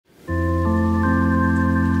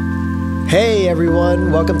Hey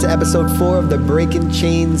everyone, welcome to episode 4 of the Breaking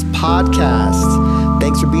Chains podcast.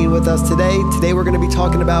 Thanks for being with us today. Today we're going to be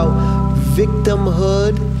talking about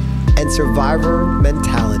victimhood and survivor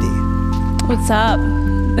mentality. What's up?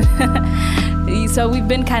 So we've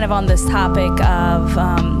been kind of on this topic of,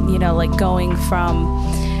 like going from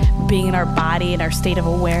being in our body and our state of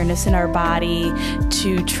awareness in our body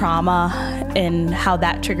to trauma and how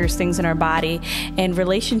that triggers things in our body, and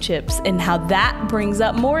relationships and how that brings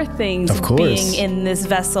up more things being in this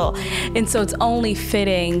vessel. And so it's only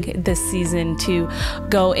fitting this season to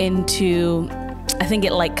go into, I think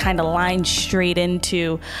it like kind of lines straight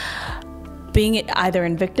into being either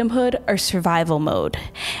in victimhood or survival mode.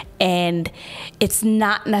 And it's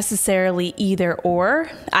not necessarily either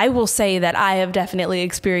or. I will say that I have definitely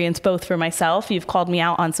experienced both for myself. You've called me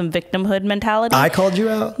out on some victimhood mentality. I called you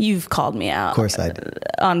out? You've called me out. Of course I did.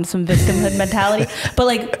 On some victimhood mentality. But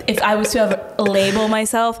like, if I was to have a label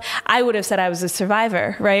myself, I would have said I was a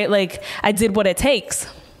survivor, right? Like, I did what it takes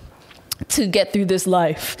to get through this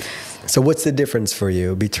life. So what's the difference for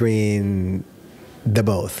you between the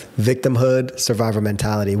both, victimhood, survivor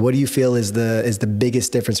mentality? What do you feel is the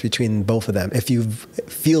biggest difference between both of them, if you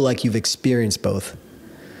feel like you've experienced both?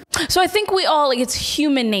 So I think we all, it's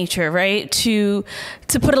human nature, right? To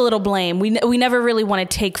put a little blame. We never really want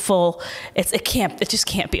to take full. It just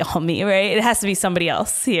can't be all me, right? It has to be somebody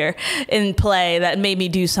else here in play that made me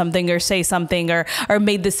do something or say something or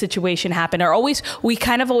made this situation happen. We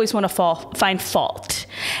kind of always want to find fault.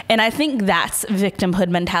 And I think that's victimhood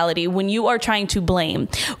mentality, when you are trying to blame,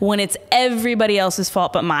 when it's everybody else's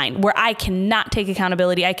fault but mine, where I cannot take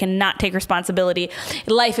accountability, I cannot take responsibility.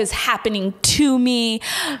 Life is happening to me.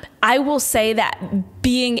 I will say that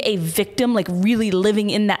being a victim, like really living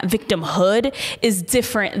in that victimhood, is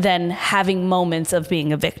different than having moments of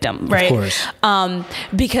being a victim, right? Of course.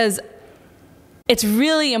 Because it's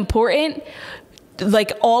really important,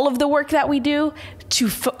 like all of the work that we do, to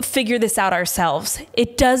figure this out ourselves.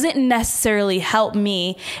 It doesn't necessarily help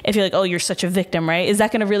me if you're like, oh, you're such a victim, right? Is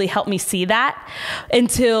that going to really help me see that?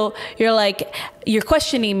 Until you're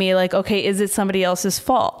questioning me, like, okay, is it somebody else's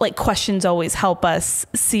fault? Like, questions always help us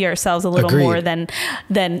see ourselves a little more than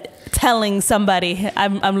telling somebody.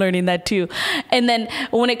 I'm learning that too. And then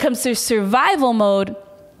when it comes to survival mode,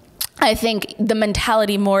 I think the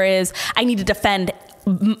mentality more is, I need to defend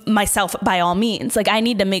myself by all means. Like, I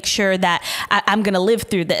need to make sure that I'm going to live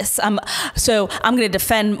through this. So I'm going to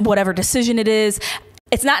defend whatever decision it is.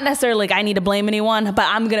 It's not necessarily like I need to blame anyone, but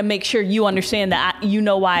I'm going to make sure you understand that you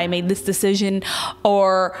know why I made this decision,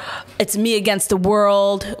 or it's me against the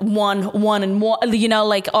world, one and one,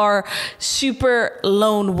 like our super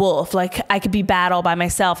lone wolf. Like, I could be bad all by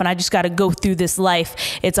myself and I just got to go through this life.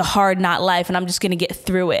 It's a hard not life and I'm just going to get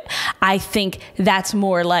through it. I think that's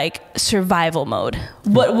more like survival mode.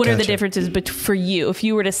 What are the differences for you, if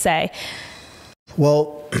you were to say?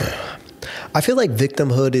 Well, I feel like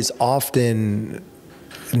victimhood is often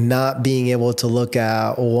not being able to look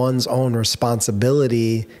at one's own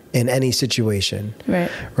responsibility in any situation.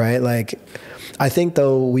 Right? Like, I think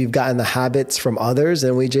though we've gotten the habits from others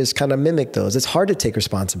and we just kind of mimic those. It's hard to take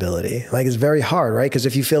responsibility. Like, it's very hard, right? Because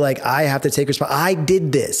if you feel like I have to take responsibility, I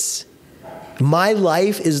did this. My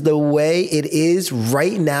life is the way it is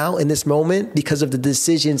right now in this moment because of the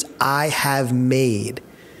decisions I have made.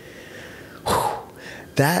 Whew.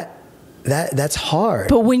 That's hard.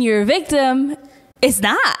 But when you're a victim, it's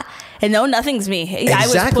not. And no, nothing's me.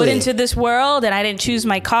 Exactly. I was put into this world and I didn't choose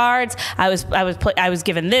my cards. I was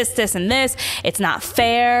given this, and this. It's not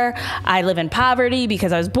fair. I live in poverty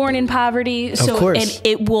because I was born in poverty. So, of course. And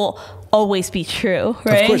it will always be true,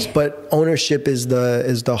 right? Of course, but ownership is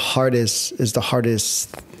the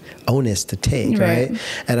hardest onus to take, right?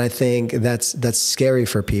 And I think that's scary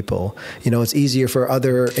for people. It's easier for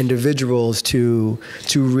other individuals to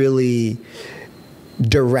really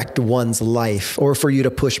direct one's life, or for you to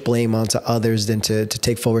push blame onto others than to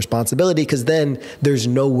take full responsibility, because then there's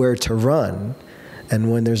nowhere to run.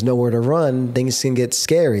 And when there's nowhere to run, things can get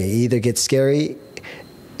scary. Either get scary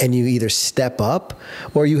and you either step up,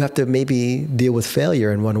 or you have to maybe deal with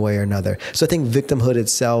failure in one way or another. So I think victimhood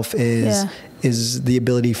itself is the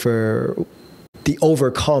ability for the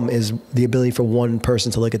overcome is the ability for one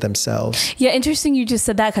person to look at themselves. Yeah, interesting you just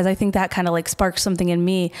said that, because I think that kind of like sparked something in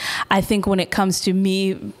me. I think when it comes to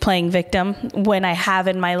me playing victim, when I have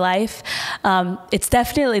in my life, it's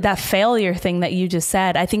definitely that failure thing that you just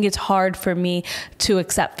said. I think it's hard for me to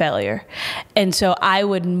accept failure. And so I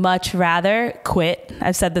would much rather quit.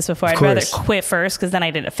 I've said this before. I'd rather quit first, because then I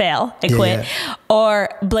didn't fail. I quit. Or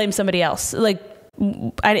blame somebody else. Like,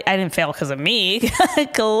 I didn't fail because of me.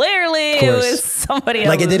 Clearly it was somebody else.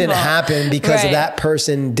 Like it didn't happen because that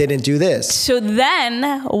person didn't do this. So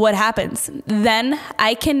then what happens? Then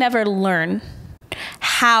I can never learn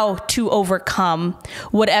how to overcome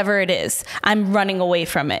whatever it is. I'm running away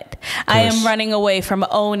from it. I am running away from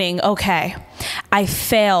owning, okay, I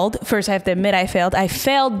failed. First, I have to admit I failed. I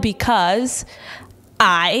failed because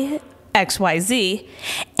XYZ.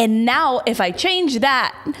 And now if I change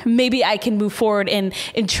that, maybe I can move forward and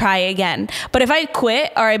try again. But if I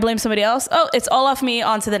quit or I blame somebody else, oh, it's all off me,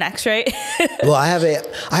 on to the next, right? Well, I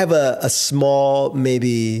have a small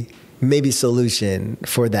maybe solution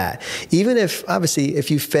for that. Even if, obviously, if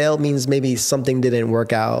you failed means maybe something didn't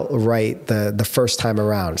work out right the first time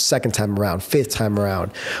around, second time around, fifth time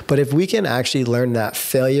around. But if we can actually learn that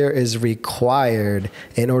failure is required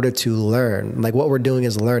in order to learn, like what we're doing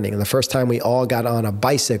is learning. The first time we all got on a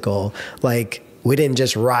bicycle, like we didn't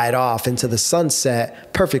just ride off into the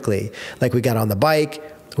sunset perfectly. Like we got on the bike,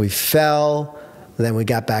 we fell, then we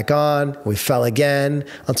got back on, we fell again,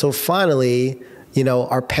 until finally, you know,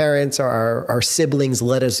 our parents or our siblings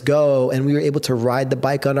let us go and we were able to ride the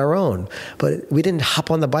bike on our own. But we didn't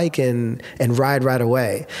hop on the bike and ride right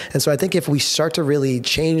away. And so I think if we start to really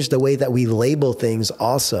change the way that we label things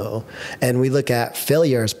also, and we look at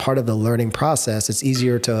failure as part of the learning process, it's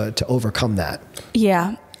easier to overcome that.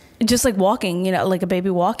 Yeah. Just like walking, you know, like a baby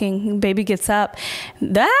walking, baby gets up,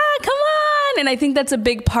 come on. And I think that's a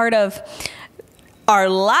big part of our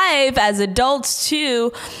life as adults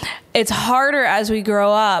too. It's harder as we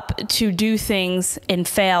grow up to do things and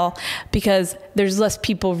fail because there's less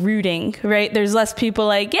people rooting, right? There's less people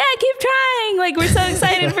like, yeah, keep trying. Like, we're so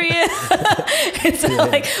excited for you. And so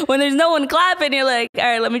like when there's no one clapping, you're like, all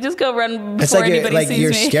right, let me just go run before anybody sees me.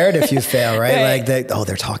 You're scared if you fail, right? Like, they're talking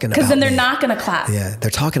about me. Because then they're not going to clap. Yeah, they're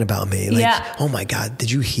talking about me. Like, oh my God, did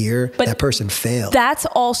you hear that person failed? That's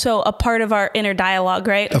also a part of our inner dialogue,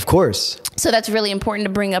 right? Of course. So that's really important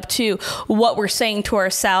to bring up too, what we're saying to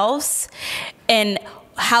ourselves and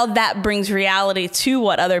how that brings reality to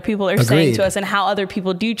what other people are saying to us and how other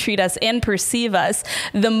people do treat us and perceive us.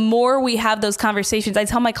 The more we have those conversations, I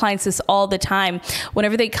tell my clients this all the time,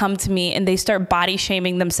 whenever they come to me and they start body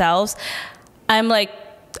shaming themselves, I'm like,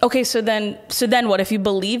 okay, so then what? If you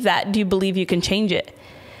believe that, do you believe you can change it?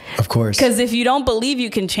 Of course. Because if you don't believe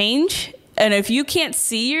you can change, and if you can't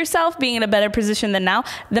see yourself being in a better position than now,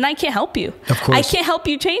 then I can't help you. Of course. I can't help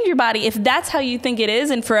you change your body if that's how you think it is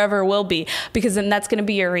and forever will be, because then that's going to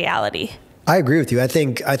be your reality. I agree with you. I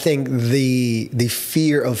think the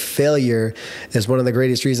fear of failure is one of the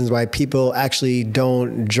greatest reasons why people actually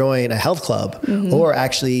don't join a health club or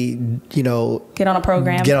actually, you know, get on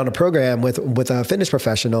a program with a fitness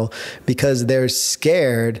professional, because they're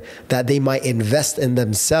scared that they might invest in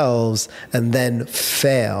themselves and then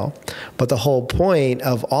fail. But the whole point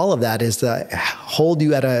of all of that is to hold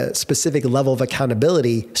you at a specific level of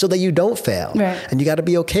accountability so that you don't fail. Right. And you got to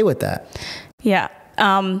be okay with that. Yeah.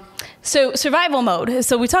 So survival mode.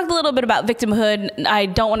 So we talked a little bit about victimhood. I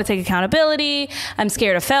don't want to take accountability. I'm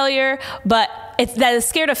scared of failure, but it's that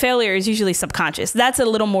scared of failure is usually subconscious. That's a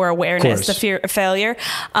little more awareness, the fear of failure.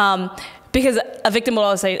 Because a victim will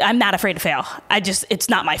always say, I'm not afraid to fail. It's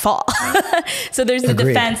not my fault. So there's the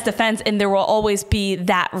defense, and there will always be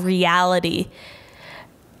that reality.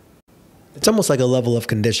 It's almost like a level of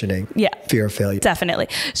conditioning. Yeah. Fear of failure. Definitely.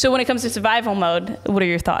 So when it comes to survival mode, what are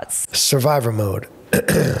your thoughts? Survivor mode.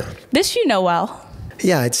 This you know well.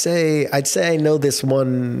 Yeah, I'd say I know this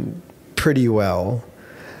one pretty well.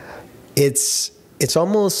 It's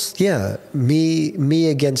almost, me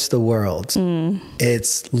against the world.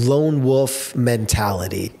 It's lone wolf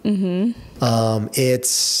mentality.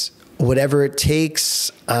 It's whatever it takes,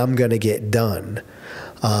 I'm gonna get done.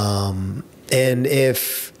 And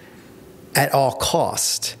if at all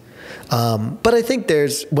cost. But I think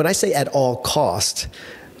when I say at all cost,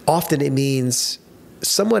 often it means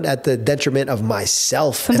somewhat at the detriment of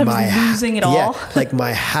myself. Sometimes and losing it all. Like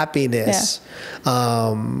my happiness. But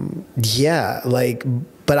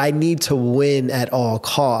I need to win at all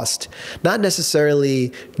cost. Not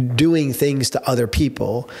necessarily doing things to other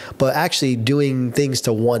people, but actually doing things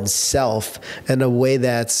to oneself in a way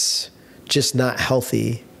that's just not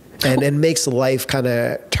healthy. And makes life kind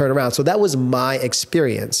of turn around. So that was my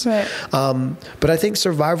experience. Right. But I think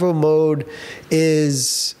survival mode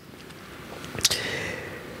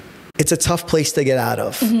it's a tough place to get out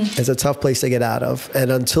of. It's a tough place to get out of.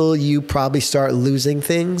 And until you probably start losing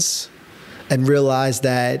things and realize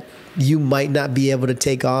that you might not be able to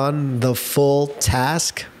take on the full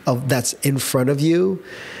task that's in front of you,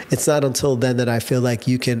 it's not until then that I feel like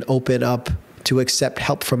you can open up to accept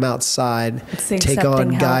help from outside, It's take on accepting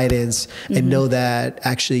help. guidance, and know that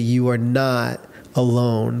actually you are not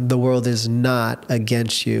alone. The world is not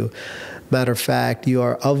against you. Matter of fact, you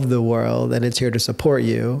are of the world and it's here to support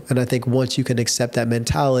you. And I think once you can accept that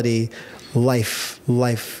mentality, life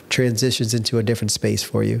transitions into a different space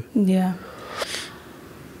for you. Yeah.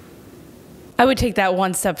 I would take that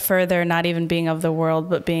one step further, not even being of the world,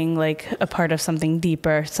 but being like a part of something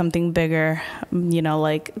deeper, something bigger, you know,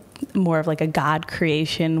 like more of like a God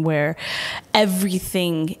creation where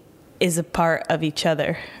everything is a part of each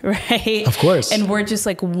other, right? Of course. And we're just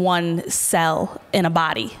like one cell in a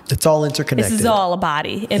body. It's all interconnected. This is all a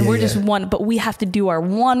body. And we're just one, but we have to do our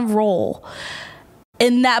one role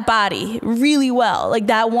in that body really well. Like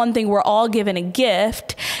that one thing, we're all given a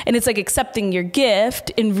gift, and it's like accepting your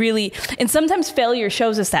gift and really, and sometimes failure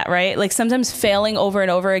shows us that, right? Like sometimes failing over and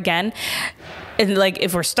over again. And like,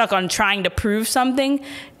 if we're stuck on trying to prove something,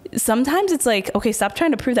 sometimes it's like, okay, stop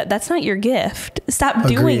trying to prove that. That's not your gift. Stop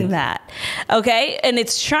doing that. Okay. And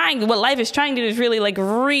it's trying, what life is trying to do is really like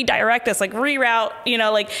redirect us, like reroute, you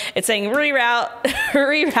know, like it's saying reroute,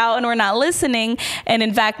 reroute, and we're not listening. And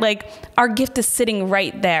in fact, like our gift is sitting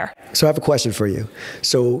right there. So I have a question for you.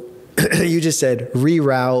 So you just said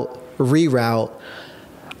reroute.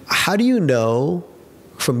 How do you know,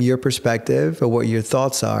 from your perspective or what your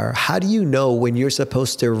thoughts are, how do you know when you're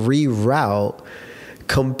supposed to reroute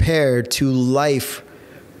compared to life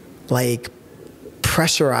like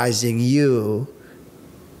pressurizing you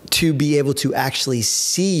to be able to actually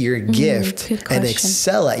see your gift and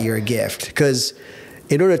excel at your gift? Because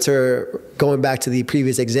in order to, going back to the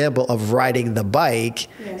previous example of riding the bike,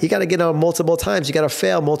 you got to get on multiple times. You got to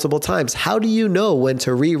fail multiple times. How do you know when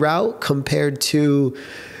to reroute compared to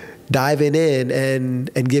diving in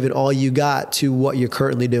and giving all you got to what you're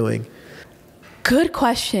currently doing? Good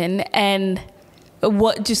question. And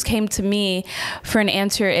what just came to me for an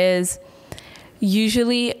answer is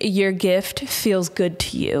usually your gift feels good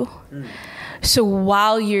to you. So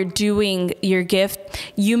while you're doing your gift,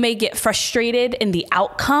 you may get frustrated in the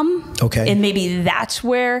outcome. Okay. And maybe that's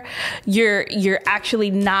where you're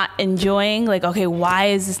actually not enjoying, like, okay, why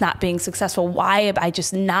is this not being successful? Why am I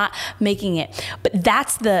just not making it? But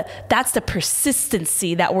that's the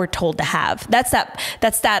persistency that we're told to have. That's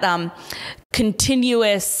that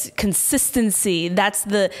continuous consistency. That's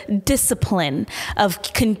the discipline of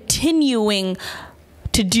continuing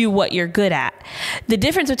to do what you're good at. The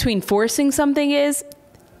difference between forcing something is,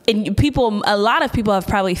 and a lot of people have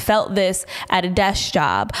probably felt this at a desk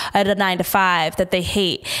job, at a 9-to-5 that they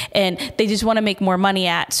hate, and they just want to make more money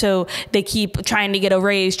at. So they keep trying to get a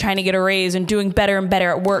raise and doing better and better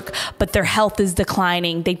at work, but their health is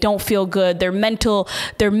declining. They don't feel good. Their mental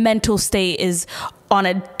state is on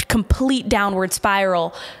a complete downward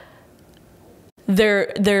spiral.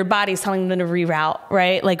 Their body's telling them to reroute,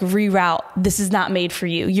 right? Like reroute. This is not made for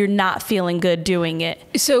you. You're not feeling good doing it.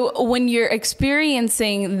 So when you're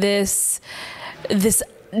experiencing this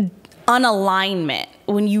unalignment,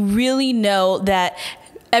 when you really know that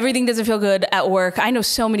everything doesn't feel good at work. I know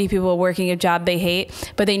so many people working a job they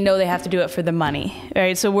hate, but they know they have to do it for the money,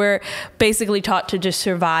 right? So we're basically taught to just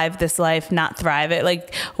survive this life, not thrive it.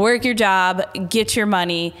 Like work your job, get your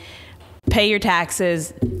money, pay your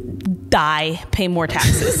taxes, die, pay more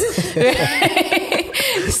taxes.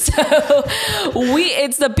 So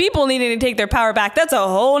it's the people needing to take their power back. That's a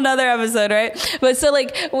whole nother episode, right? But so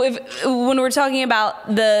like when we're talking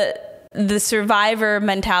about the survivor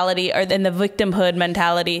mentality or then the victimhood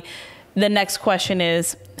mentality, the next question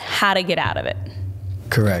is how to get out of it.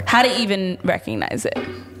 Correct. How to even recognize it.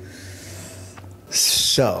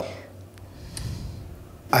 So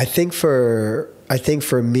I think for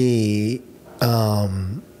me,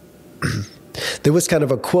 there was kind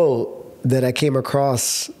of a quote that I came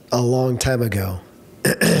across a long time ago.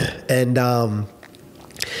 And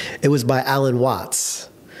it was by Alan Watts.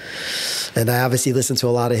 And I obviously listened to a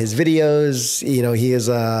lot of his videos. You know, he is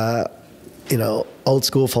a, old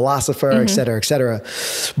school philosopher, et cetera, et cetera.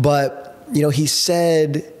 But, he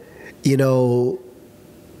said, the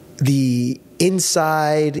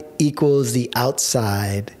inside equals the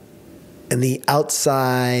outside and the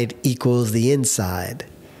outside equals the inside.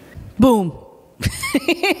 Boom.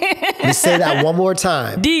 Let me say that one more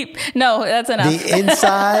time. Deep. No, that's enough. The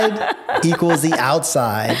inside equals the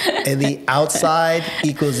outside, and the outside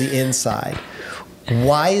equals the inside.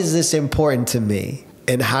 Why is this important to me?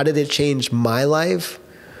 And how did it change my life?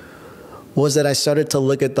 Was that I started to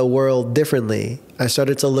look at the world differently. I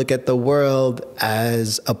started to look at the world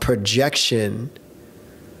as a projection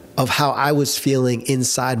of how I was feeling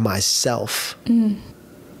inside myself.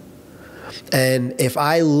 And if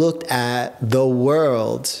I looked at the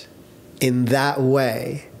world in that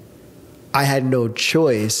way, I had no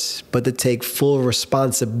choice but to take full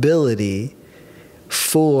responsibility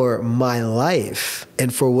for my life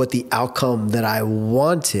and for what the outcome that I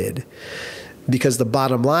wanted. Because the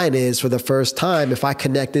bottom line is, for the first time, if I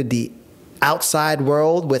connected the outside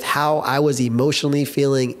world with how I was emotionally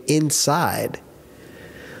feeling inside,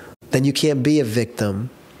 then you can't be a victim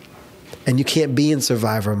and you can't be in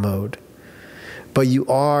survivor mode. But you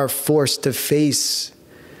are forced to face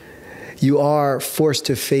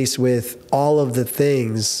with all of the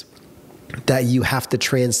things that you have to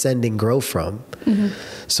transcend and grow from. Mm-hmm.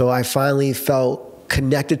 So I finally felt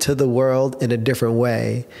connected to the world in a different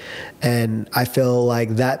way. And I feel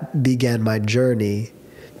like that began my journey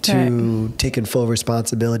to taking full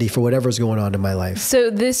responsibility for whatever's going on in my life. So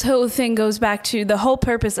this whole thing goes back to the whole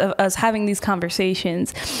purpose of us having these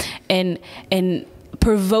conversations and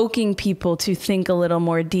provoking people to think a little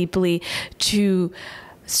more deeply, to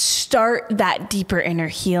start that deeper inner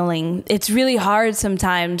healing. It's really hard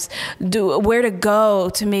sometimes where to go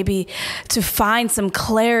to find some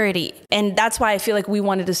clarity. And that's why I feel like we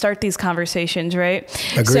wanted to start these conversations, right?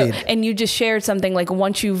 Agreed. So, and you just shared something like,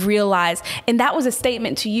 once you realize, and that was a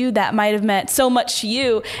statement to you that might have meant so much to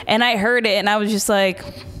you. And I heard it and I was just like,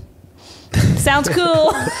 sounds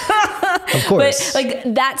cool. Of course. But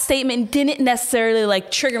like that statement didn't necessarily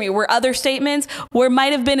like trigger me, where other statements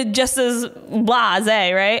might have been just as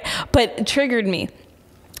blasé, right? But it triggered me.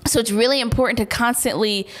 So it's really important to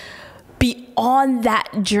constantly be on that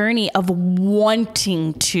journey of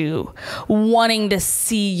wanting to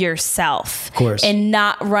see yourself. Of course. And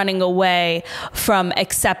not running away from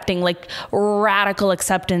accepting, like radical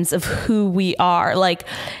acceptance of who we are. Like,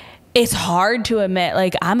 it's hard to admit,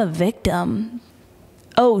 like, I'm a victim.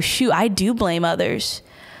 Oh, shoot, I do blame others.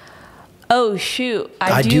 Oh, shoot,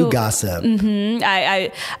 I do gossip. Mm-hmm.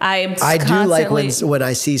 I do like when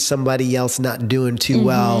I see somebody else not doing too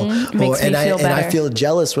well, and I feel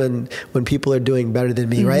jealous when people are doing better than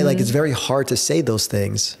me, right? Like, it's very hard to say those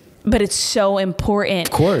things. But it's so important,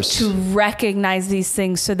 of course, to recognize these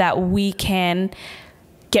things so that we can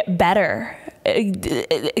get better,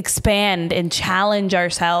 expand and challenge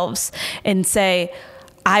ourselves and say,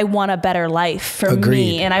 I want a better life for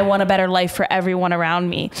me, and I want a better life for everyone around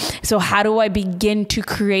me. So how do I begin to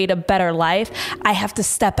create a better life? I have to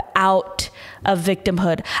step out of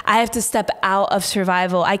victimhood. I have to step out of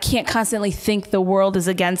survival. I can't constantly think the world is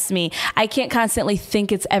against me. I can't constantly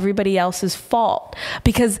think it's everybody else's fault,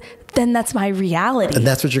 because then that's my reality. And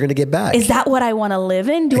that's what you're going to get back. Is that what I want to live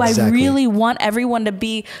in? Do Exactly. I really want everyone to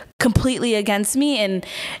be completely against me?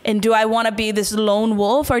 And do I want to be this lone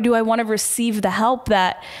wolf, or do I want to receive the help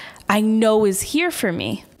that I know is here for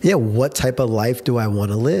me? Yeah. What type of life do I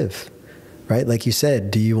want to live? Right? Like you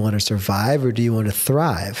said, do you want to survive or do you want to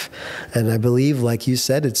thrive? And I believe, like you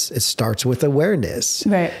said, it starts with awareness.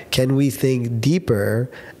 Right. Can we think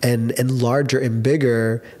deeper and larger and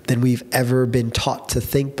bigger than we've ever been taught to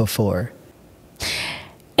think before?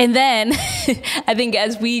 And then I think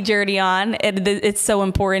as we journey on, it's so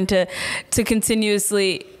important to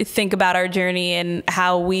continuously think about our journey and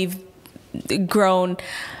how we've grown.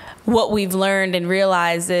 What we've learned and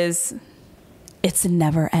realized is it's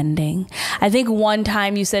never ending. I think one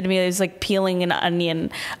time you said to me, it was like peeling an onion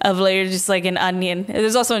of layers, just like an onion.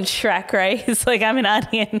 There's also in Shrek, right? It's like, I'm an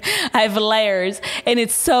onion. I have layers. And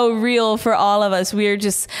it's so real for all of us. We're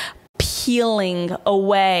just peeling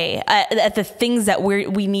away at the things that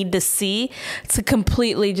we need to see to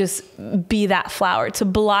completely just be that flower, to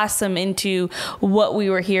blossom into what we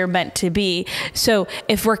were here meant to be. So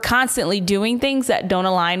if we're constantly doing things that don't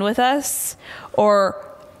align with us, or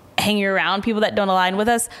hanging around people that don't align with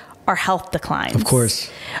us, our health declines. Of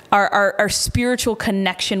course. Our spiritual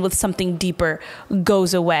connection with something deeper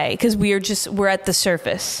goes away, because we're at the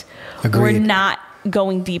surface. Agreed. We're not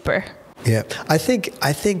going deeper. Yeah. I think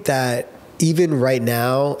that even right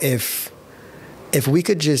now, if we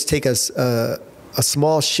could just take a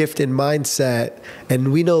small shift in mindset,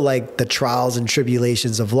 and we know, like, the trials and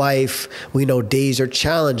tribulations of life, we know days are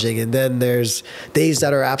challenging, and then there's days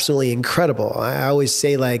that are absolutely incredible. I always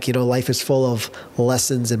say, like, life is full of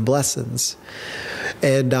lessons and blessings.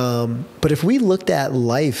 And but if we looked at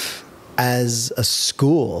life as a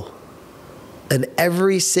school, and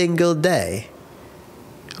every single day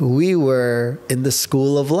we were in the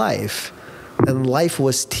school of life, and life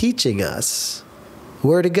was teaching us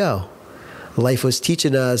where to go. Life was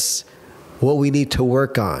teaching us what we need to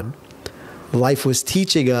work on. Life was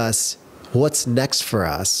teaching us what's next for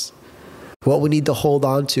us, what we need to hold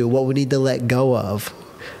on to, what we need to let go of,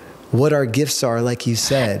 what our gifts are, like you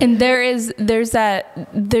said. And there's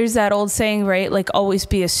that old saying, right? Like, always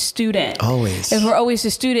be a student. Always. If we're always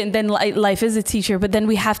a student, then life is a teacher. But then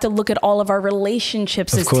we have to look at all of our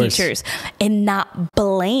relationships as teachers and not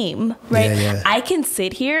blame, right? Yeah. I can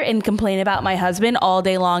sit here and complain about my husband all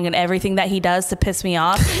day long and everything that he does to piss me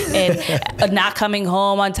off and not coming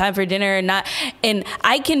home on time for dinner and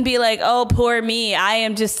I can be like, oh, poor me. I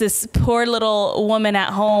am just this poor little woman at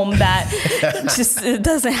home that just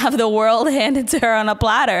doesn't have the world handed to her on a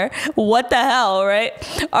platter. What the hell, right?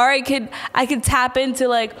 Or I could tap into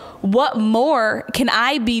like, what more can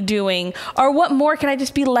I be doing, or what more can I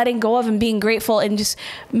just be letting go of and being grateful, and just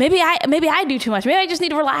maybe I do too much. Maybe I just need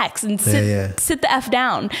to relax and sit the F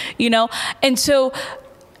down, you know? And so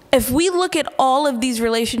if we look at all of these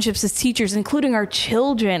relationships as teachers, including our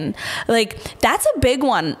children, like, that's a big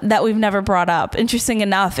one that we've never brought up. Interesting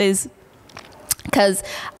enough is because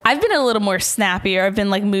I've been a little more snappier. I've been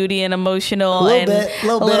like moody and emotional and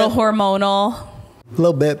a little hormonal. A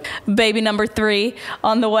little bit. Baby number 3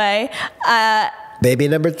 on the way. Baby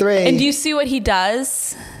number 3. And do you see what he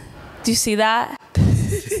does? Do you see that?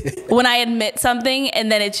 When I admit something,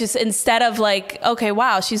 and then it's just, instead of like, okay,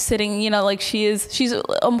 wow, she's sitting, you know, like she's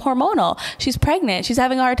hormonal, she's pregnant, she's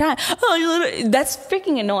having a hard time. Oh, that's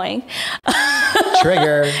freaking annoying.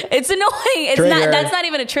 Trigger. It's annoying. Trigger. That's not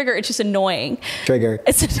even a trigger. It's just annoying. Trigger.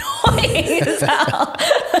 It's annoying as hell.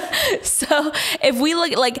 So if we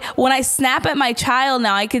look, like, when I snap at my child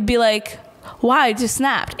now, I could be like, wow, I just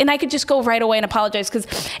snapped. And I could just go right away and apologize.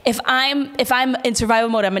 Because if I'm in survival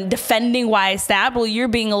mode, I'm defending why I snapped, well, you're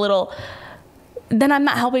being a little, then I'm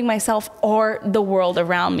not helping myself or the world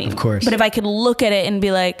around me. Of course. But if I could look at it and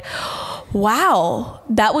be like, wow,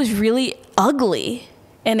 that was really ugly,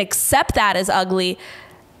 and accept that as ugly,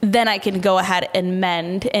 then I can go ahead and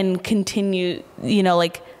mend and continue, you know,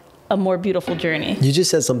 like a more beautiful journey. You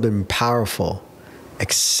just said something powerful.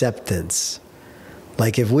 Acceptance.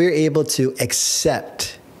 Like, if we're able to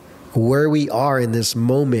accept where we are in this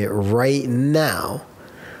moment right now,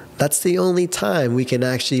 that's the only time we can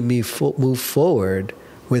actually move forward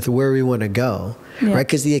with where we want to go, right?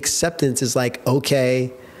 Because the acceptance is like,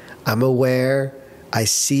 okay, I'm aware, I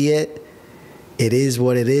see it, it is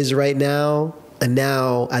what it is right now, and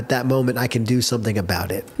now at that moment I can do something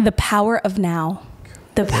about it. The power of now.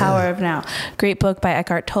 The Power of Now. Great book by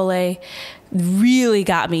Eckhart Tolle. Really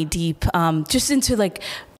got me deep, just into like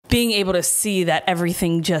being able to see that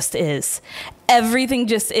everything just is. Everything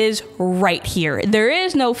just is right here. There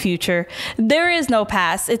is no future. There is no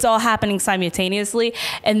past. It's all happening simultaneously.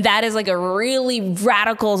 And that is like a really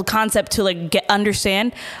radical concept to like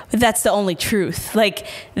understand. But that's the only truth. Like,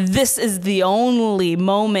 this is the only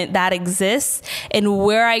moment that exists. And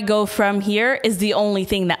where I go from here is the only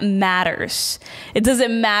thing that matters. It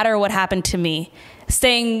doesn't matter what happened to me.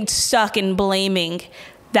 Staying stuck and blaming,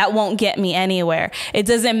 that won't get me anywhere. It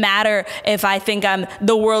doesn't matter if I think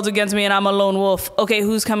the world's against me and I'm a lone wolf. Okay,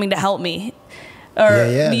 who's coming to help me?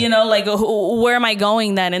 Or, you know, like, where am I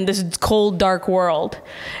going then in this cold, dark world?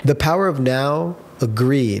 The power of now,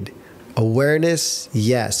 agreed. Awareness,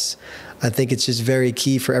 yes. I think it's just very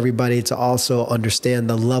key for everybody to also understand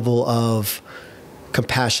the level of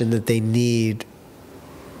compassion that they need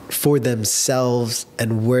for themselves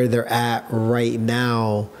and where they're at right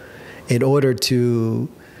now in order to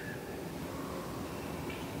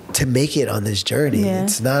make it on this journey.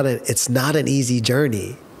 It's not an easy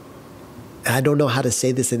journey. I don't know how to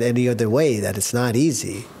say this in any other way, that it's not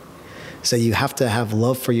easy. So you have to have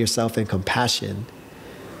love for yourself and compassion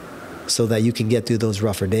so that you can get through those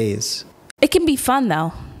rougher days. It can be fun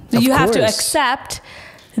though. You have to accept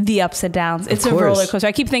the ups and downs. It's a roller coaster.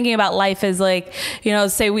 I keep thinking about life as like, you know,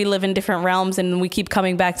 say we live in different realms and we keep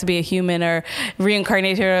coming back to be a human or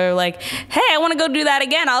reincarnation, or like, hey, I want to go do that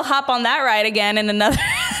again. I'll hop on that ride again in another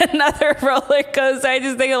roller coaster. I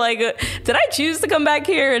just think of like, did I choose to come back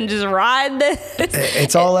here and just ride this?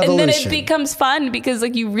 It's all evolution. And then it becomes fun because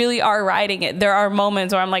like you really are riding it. There are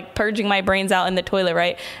moments where I'm like purging my brains out in the toilet,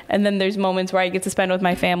 right? And then there's moments where I get to spend with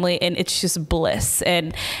my family and it's just bliss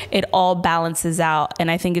and it all balances out. And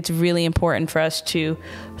I think it's really important for us to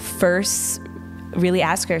first really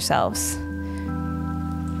ask ourselves,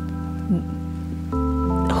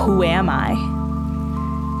 who am I?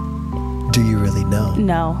 Do you really know?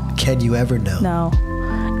 No. Can you ever know? No.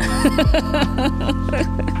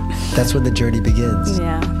 That's when the journey begins.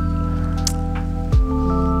 Yeah.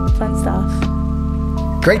 Fun stuff.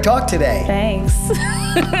 Great talk today. Thanks.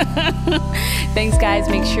 Thanks, guys.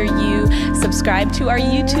 Make sure you subscribe to our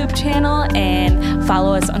YouTube channel and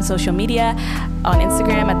follow us on social media, on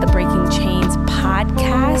Instagram at the Breaking Chains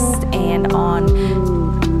Podcast, and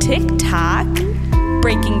on TikTok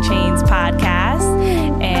Breaking Chains podcast.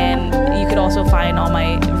 And you could also find all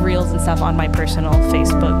my reels and stuff on my personal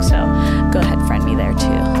Facebook. So go ahead and friend me there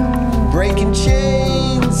too. Breaking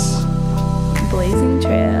Chains. Blazing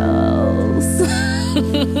Trails.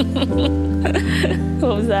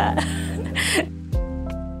 What was that?